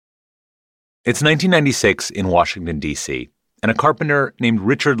It's 1996 in Washington, D.C., and a carpenter named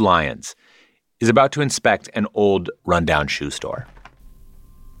Richard Lyons is about to inspect an old, rundown shoe store.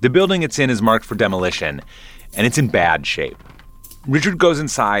 The building it's in is marked for demolition, and it's in bad shape. Richard goes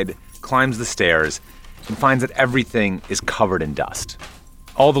inside, climbs the stairs, and finds that everything is covered in dust.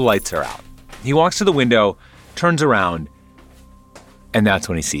 All the lights are out. He walks to the window, turns around, and that's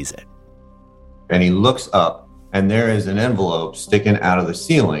when he sees it. And he looks up, and there is an envelope sticking out of the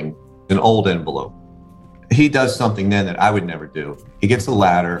ceiling, an old envelope. He does something then that I would never do. He gets a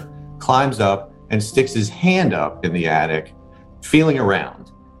ladder, climbs up, and sticks his hand up in the attic, feeling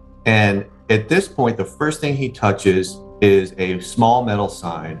around. And at this point, the first thing he touches is a small metal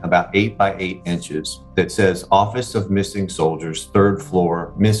sign about 8 by 8 inches that says Office of Missing Soldiers, 3rd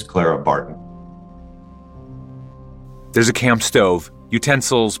floor, Miss Clara Barton. There's a camp stove,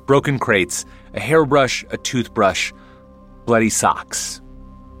 utensils, broken crates, a hairbrush, a toothbrush, bloody socks.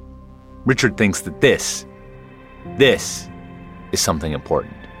 Richard thinks that this is something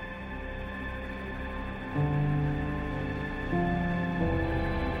important.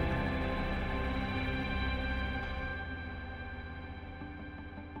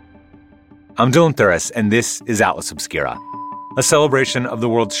 I'm Dylan Thuras, and this is Atlas Obscura, a celebration of the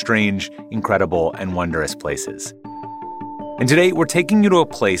world's strange, incredible, and wondrous places. And today, we're taking you to a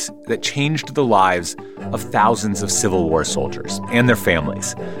place that changed the lives of thousands of Civil War soldiers and their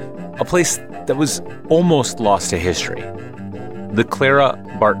families, a place that was almost lost to history, the Clara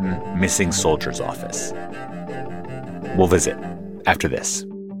Barton Missing Soldiers Office. We'll visit after this.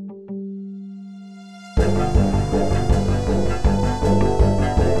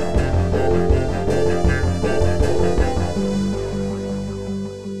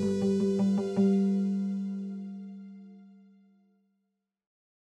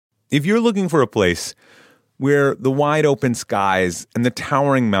 If you're looking for a place where the wide open skies and the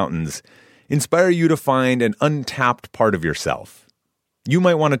towering mountains inspire you to find an untapped part of yourself, you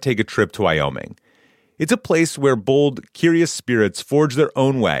might want to take a trip to Wyoming. It's a place where bold, curious spirits forge their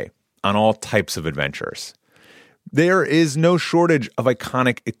own way on all types of adventures. There is no shortage of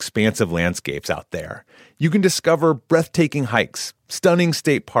iconic, expansive landscapes out there. You can discover breathtaking hikes, stunning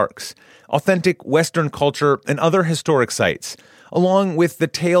state parks, authentic Western culture, and other historic sites, along with the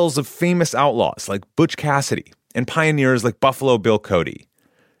tales of famous outlaws like Butch Cassidy and pioneers like Buffalo Bill Cody.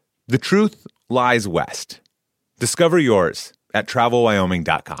 The truth lies west. Discover yours at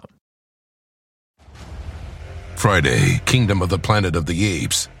travelwyoming.com. Friday, Kingdom of the Planet of the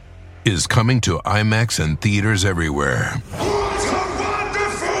Apes is coming to IMAX and theaters everywhere. What a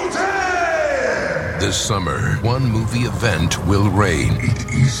wonderful day! This summer, one movie event will reign. It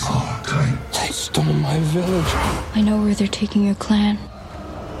is our time. They stole my village. I know where they're taking your clan.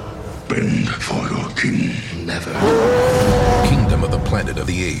 Bend for your king. Never. Kingdom of the Planet of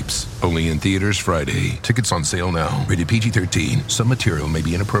the Apes. Only in theaters Friday. Tickets on sale now. Rated PG-13. Some material may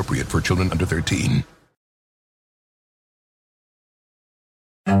be inappropriate for children under 13.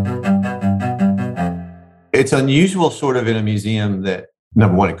 It's unusual sort of in a museum that,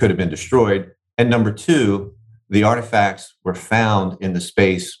 number one, it could have been destroyed. And number two, the artifacts were found in the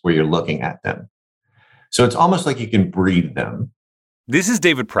space where you're looking at them. So it's almost like you can breathe them. This is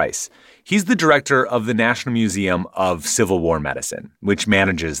David Price. He's the director of the National Museum of Civil War Medicine, which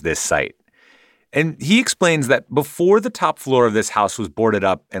manages this site. And he explains that before the top floor of this house was boarded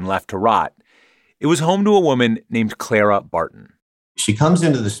up and left to rot, it was home to a woman named Clara Barton. She comes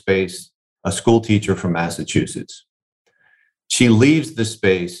into the space, a school teacher from Massachusetts. She leaves the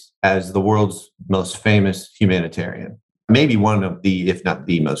space as the world's most famous humanitarian, maybe one of the, if not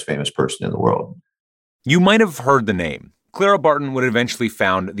the most famous person in the world. You might have heard the name. Clara Barton would eventually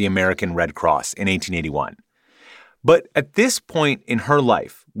found the American Red Cross in 1881. But at this point in her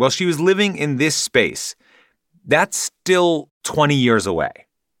life, while she was living in this space, that's still 20 years away.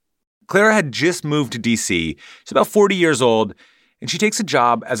 Clara had just moved to D.C. She's about 40 years old, and she takes a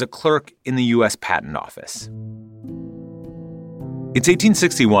job as a clerk in the U.S. Patent Office. It's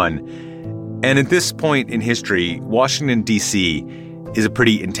 1861, and at this point in history, Washington, D.C. is a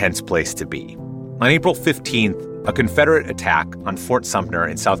pretty intense place to be. On April 15th, a Confederate attack on Fort Sumter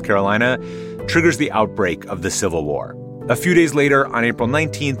in South Carolina triggers the outbreak of the Civil War. A few days later, on April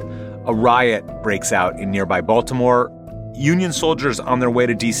 19th, a riot breaks out in nearby Baltimore. Union soldiers on their way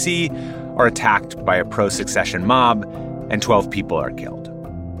to D.C. are attacked by a pro-secession mob, and 12 people are killed.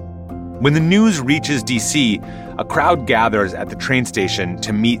 When the news reaches D.C., a crowd gathers at the train station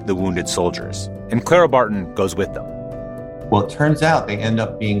to meet the wounded soldiers, and Clara Barton goes with them. Well, it turns out they end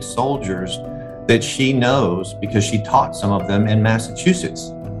up being soldiers that she knows because she taught some of them in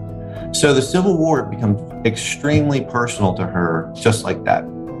Massachusetts. So the Civil War becomes extremely personal to her, just like that.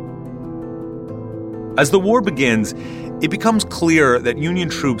 As the war begins, it becomes clear that Union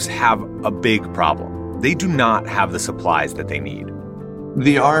troops have a big problem. They do not have the supplies that they need.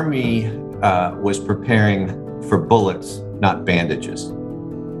 The Army was preparing for bullets, not bandages.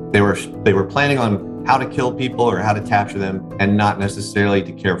 They were planning on how to kill people or how to capture them, and not necessarily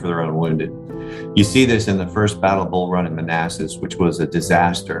to care for their own wounded. You see this in the first Battle of Bull Run in Manassas, which was a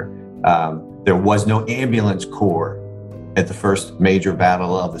disaster. There was no ambulance corps at the first major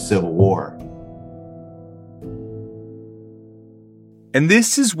battle of the Civil War. And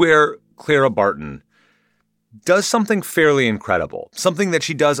this is where Clara Barton does something fairly incredible, something that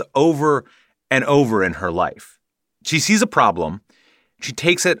she does over and over in her life. She sees a problem, she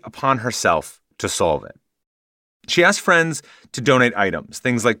takes it upon herself to solve it. She asks friends to donate items,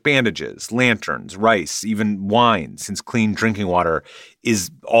 things like bandages, lanterns, rice, even wine, since clean drinking water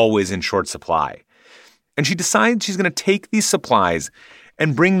is always in short supply. And she decides she's going to take these supplies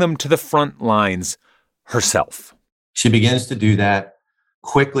and bring them to the front lines herself. She begins to do that,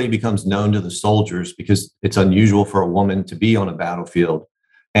 quickly becomes known to the soldiers because it's unusual for a woman to be on a battlefield,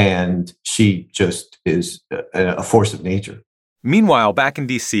 and she just is a force of nature. Meanwhile, back in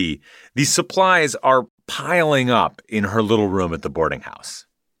D.C., these supplies are piling up in her little room at the boarding house.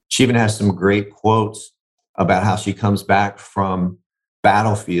 She even has some great quotes about how she comes back from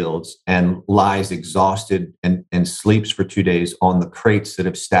battlefields and lies exhausted and sleeps for 2 days on the crates that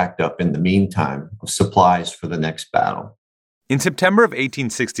have stacked up in the meantime of supplies for the next battle. In September of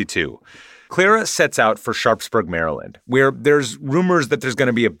 1862, Clara sets out for Sharpsburg, Maryland, where there's rumors that there's going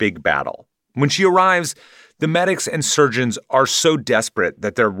to be a big battle. When she arrives, the medics and surgeons are so desperate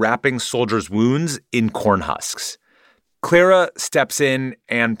that they're wrapping soldiers' wounds in corn husks. Clara steps in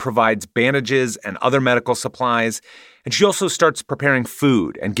and provides bandages and other medical supplies, and she also starts preparing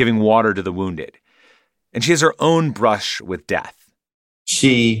food and giving water to the wounded. And she has her own brush with death.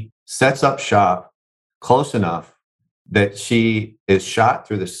 She sets up shop close enough that she is shot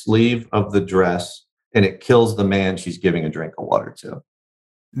through the sleeve of the dress, and it kills the man she's giving a drink of water to.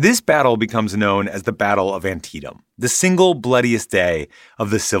 This battle becomes known as the Battle of Antietam, the single bloodiest day of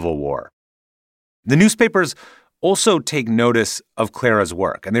the Civil War. The newspapers also take notice of Clara's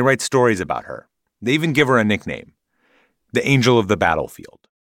work, and they write stories about her. They even give her a nickname, the Angel of the Battlefield.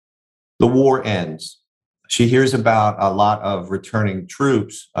 The war ends. She hears about a lot of returning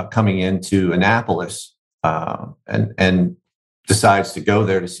troops coming into Annapolis and decides to go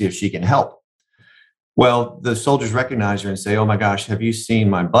there to see if she can help. Well, the soldiers recognize her and say, "Oh my gosh, have you seen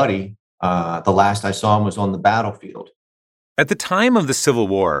my buddy? The last I saw him was on the battlefield." At the time of the Civil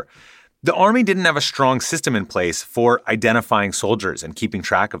War, the Army didn't have a strong system in place for identifying soldiers and keeping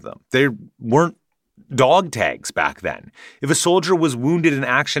track of them. There weren't dog tags back then. If a soldier was wounded in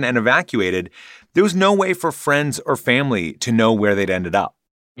action and evacuated, there was no way for friends or family to know where they'd ended up.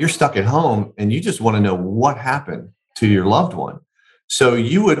 You're stuck at home and you just want to know what happened to your loved one. So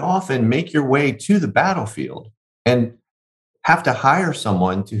you would often make your way to the battlefield and have to hire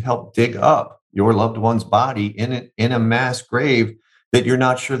someone to help dig up your loved one's body in a mass grave that you're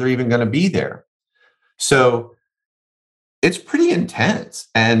not sure they're even going to be there. So it's pretty intense.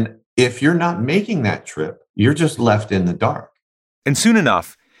 And if you're not making that trip, you're just left in the dark. And soon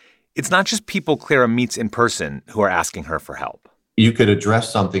enough, it's not just people Clara meets in person who are asking her for help. You could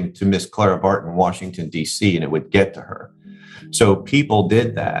address something to Miss Clara Barton, Washington, D.C., and it would get to her. So people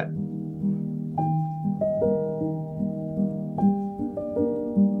did that.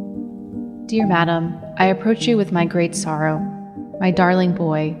 Dear Madam, I approach you with my great sorrow. My darling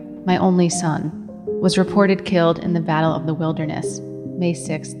boy, my only son, was reported killed in the Battle of the Wilderness, May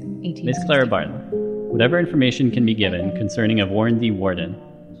 6, 1860. Miss Clara Barton, whatever information can be given concerning of Warren D. Warden,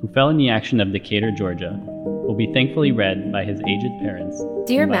 who fell in the action of Decatur, Georgia, will be thankfully read by his aged parents.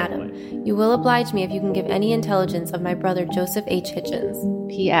 Dear Madam, you will oblige me if you can give any intelligence of my brother Joseph H. Hitchens.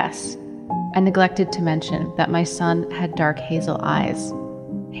 P.S. I neglected to mention that my son had dark hazel eyes,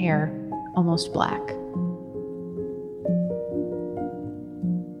 hair almost black.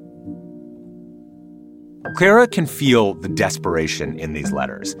 Clara can feel the desperation in these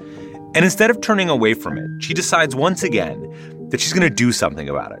letters. And instead of turning away from it, she decides once again that she's going to do something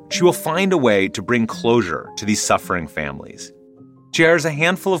about it. She will find a way to bring closure to these suffering families. She hires a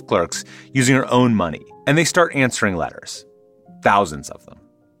handful of clerks using her own money, and they start answering letters, thousands of them.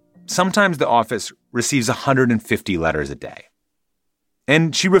 Sometimes the office receives 150 letters a day.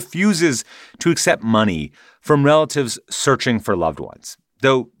 And she refuses to accept money from relatives searching for loved ones,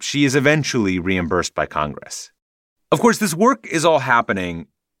 though she is eventually reimbursed by Congress. Of course, this work is all happening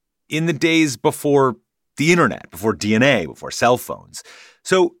in the days before the internet, before DNA, before cell phones.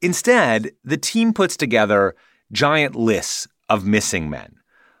 So instead, the team puts together giant lists of missing men,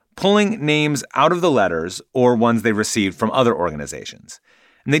 pulling names out of the letters or ones they received from other organizations.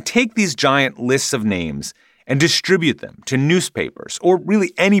 And they take these giant lists of names and distribute them to newspapers or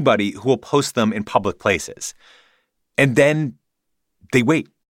really anybody who will post them in public places. And then they wait.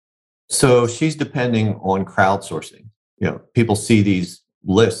 So she's depending on crowdsourcing. People see these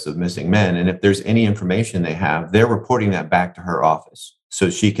lists of missing men, and if there's any information they have, they're reporting that back to her office so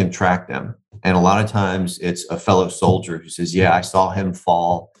she can track them. And a lot of times it's a fellow soldier who says, yeah, I saw him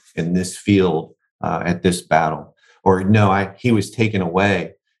fall in this field at this battle. Or no, he was taken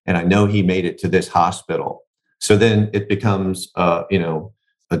away and I know he made it to this hospital. So then it becomes,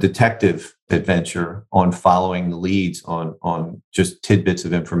 a detective adventure on following the leads on just tidbits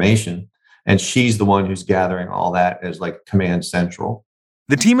of information. And she's the one who's gathering all that as like command central.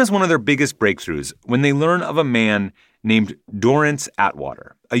 The team has one of their biggest breakthroughs when they learn of a man named Dorrance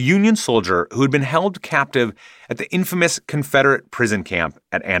Atwater, a Union soldier who had been held captive at the infamous Confederate prison camp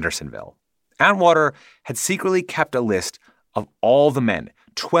at Andersonville. Atwater had secretly kept a list of all the men,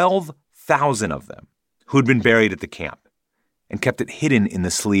 12,000 of them, who had been buried at the camp, and kept it hidden in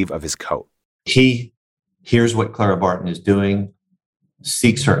the sleeve of his coat. He hears what Clara Barton is doing,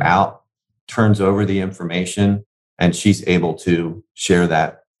 seeks her out, turns over the information, and she's able to share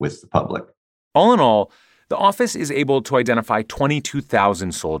that with the public. All in all, the office is able to identify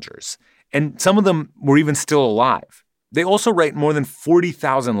 22,000 soldiers, and some of them were even still alive. They also write more than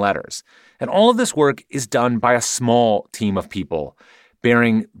 40,000 letters, and all of this work is done by a small team of people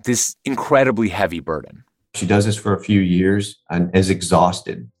bearing this incredibly heavy burden. She does this for a few years and is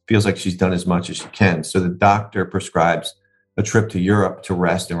exhausted, feels like she's done as much as she can. So the doctor prescribes a trip to Europe to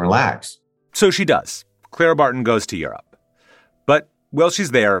rest and relax. So she does. Clara Barton goes to Europe. But while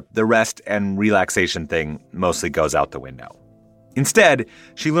she's there, the rest and relaxation thing mostly goes out the window. Instead,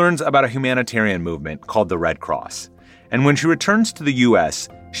 she learns about a humanitarian movement called the Red Cross. And when she returns to the U.S.,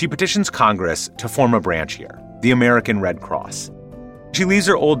 she petitions Congress to form a branch here, the American Red Cross. She leaves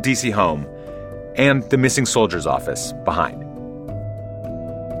her old D.C. home and the missing soldiers office behind.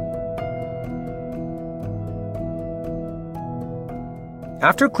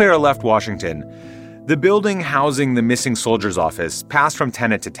 After Clara left Washington, the building housing the missing soldiers office passed from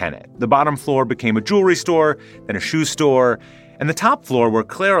tenant to tenant. The bottom floor became a jewelry store, then a shoe store, and the top floor where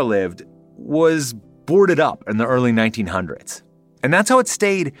Clara lived was boarded up in the early 1900s. And that's how it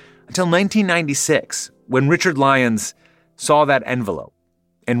stayed until 1996, when Richard Lyons saw that envelope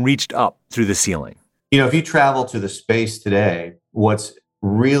and reached up through the ceiling. If you travel to the space today, what's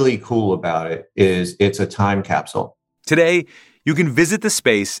really cool about it is it's a time capsule. Today, you can visit the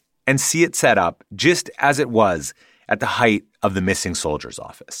space and see it set up just as it was at the height of the missing soldiers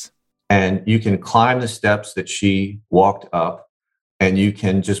office. And you can climb the steps that she walked up, and you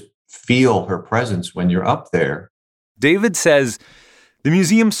can just feel her presence when you're up there. David says the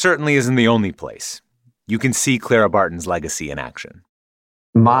museum certainly isn't the only place you can see Clara Barton's legacy in action.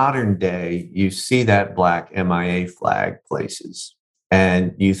 Modern day, you see that black MIA flag places,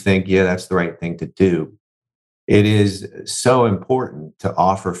 and you think, yeah, that's the right thing to do. It is so important to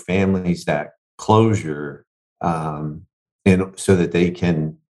offer families that closure, and so that they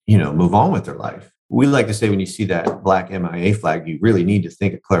can, move on with their life. We like to say when you see that black MIA flag, you really need to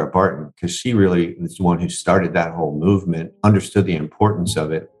think of Clara Barton, because she really is the one who started that whole movement, understood the importance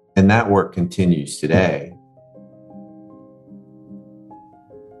of it, and that work continues today.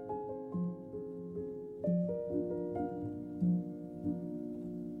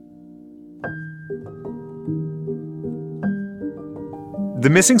 The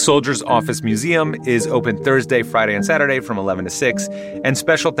Missing Soldiers Office Museum is open Thursday, Friday, and Saturday from 11 to 6, and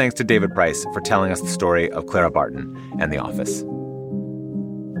special thanks to David Price for telling us the story of Clara Barton and the office.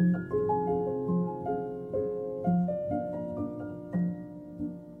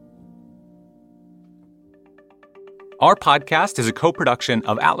 Our podcast is a co-production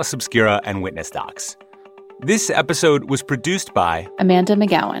of Atlas Obscura and Witness Docs. This episode was produced by Amanda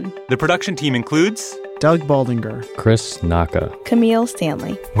McGowan. The production team includes Doug Baldinger, Chris Naka, Camille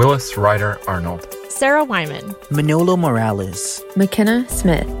Stanley, Willis Ryder Arnold, Sarah Wyman, Manolo Morales, McKenna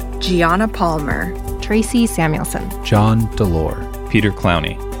Smith, Gianna Palmer, Tracy Samuelson, John Delore, Peter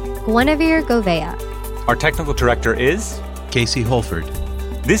Clowney, Guinevere Govea. Our technical director is Casey Holford.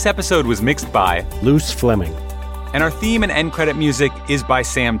 This episode was mixed by Luce Fleming. And our theme and end credit music is by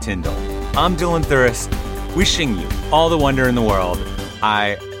Sam Tyndall. I'm Dylan Thuris, wishing you all the wonder in the world.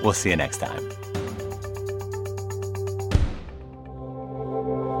 I will see you next time.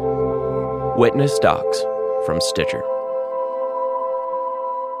 Witness Docs from Stitcher.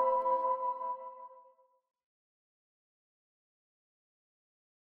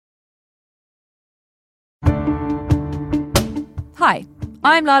 Hi,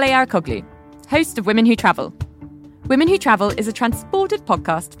 I'm Lale Arakoglu, host of Women Who Travel. Women Who Travel is a transported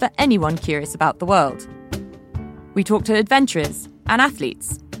podcast for anyone curious about the world. We talk to adventurers and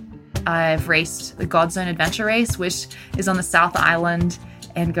athletes. I've raced the Godzone Adventure Race, which is on the South Island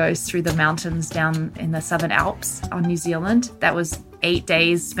and goes through the mountains down in the Southern Alps on New Zealand. That was 8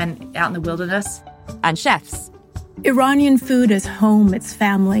 days spent out in the wilderness. And chefs. Iranian food is home, it's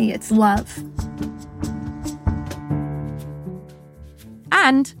family, it's love.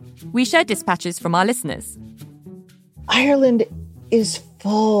 And we share dispatches from our listeners. Ireland is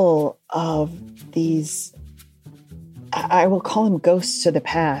full of these, I will call them ghosts of the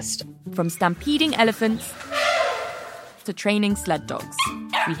past. From stampeding elephants to training sled dogs.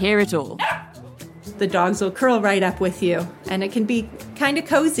 We hear it all. The dogs will curl right up with you, and it can be kind of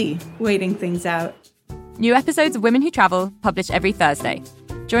cozy waiting things out. New episodes of Women Who Travel publish every Thursday.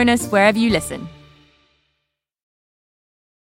 Join us wherever you listen.